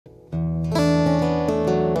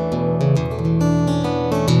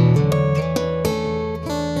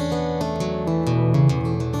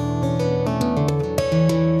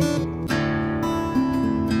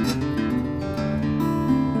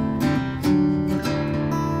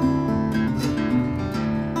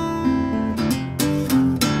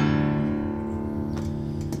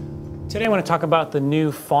Today I want to talk about the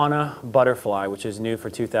new Fauna Butterfly, which is new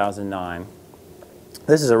for 2009.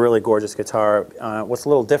 This is a really gorgeous guitar. What's a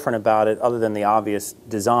little different about it, other than the obvious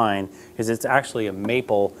design, is it's actually a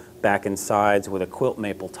maple back and sides with a quilt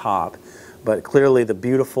maple top. But clearly the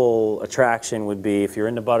beautiful attraction would be, if you're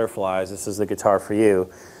into butterflies, this is the guitar for you.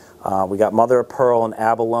 We got mother of pearl and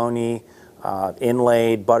abalone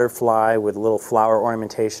inlaid butterfly with a little flower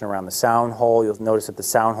ornamentation around the sound hole. You'll notice that the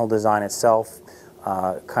sound hole design itself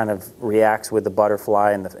kind of reacts with the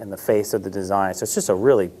butterfly and the face of the design. So it's just a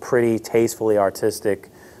really pretty, tastefully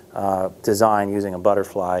artistic design using a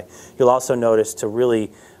butterfly. You'll also notice, to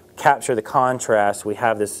really capture the contrast, we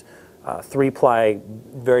have this 3-ply,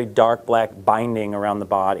 very dark black binding around the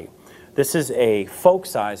body. This is a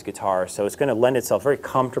folk-size guitar, so it's going to lend itself very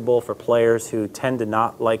comfortable for players who tend to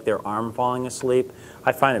not like their arm falling asleep.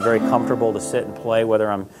 I find it very comfortable to sit and play,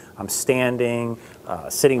 whether I'm standing,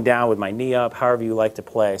 sitting down with my knee up, however you like to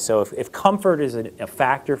play. So if comfort is a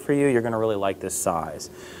factor for you, you're going to really like this size.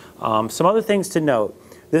 Some other things to note.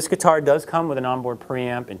 This guitar does come with an onboard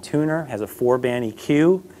preamp and tuner, has a 4-band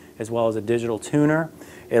EQ, as well as a digital tuner.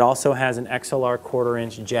 It also has an XLR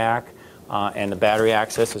 1/4-inch jack. And the battery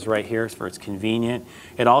access is right here, so it's convenient.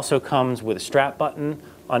 It also comes with a strap button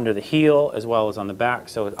under the heel as well as on the back,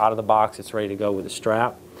 so out of the box it's ready to go with a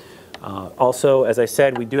strap. Also, as I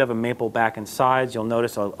said, we do have a maple back and sides. You'll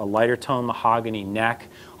notice a lighter tone mahogany neck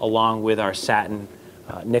along with our satin,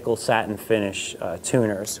 nickel satin finish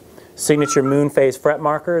tuners. Signature moon phase fret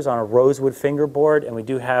markers on a rosewood fingerboard, and we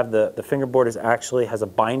do have the fingerboard actually has a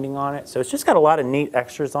binding on it, so it's just got a lot of neat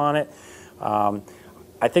extras on it.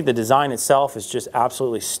 I think the design itself is just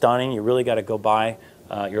absolutely stunning. You really got to go by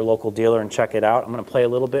your local dealer and check it out. I'm going to play a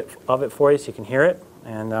little bit of it for you so you can hear it,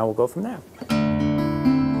 and we'll go from there.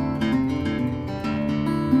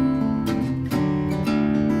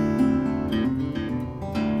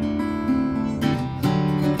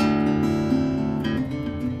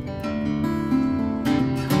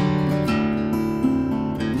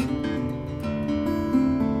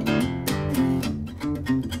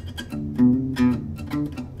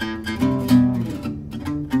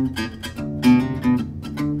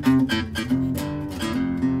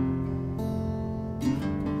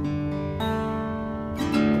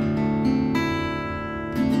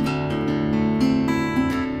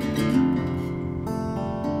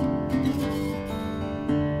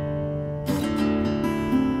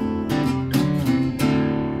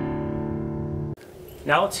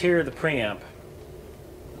 Now let's hear the preamp.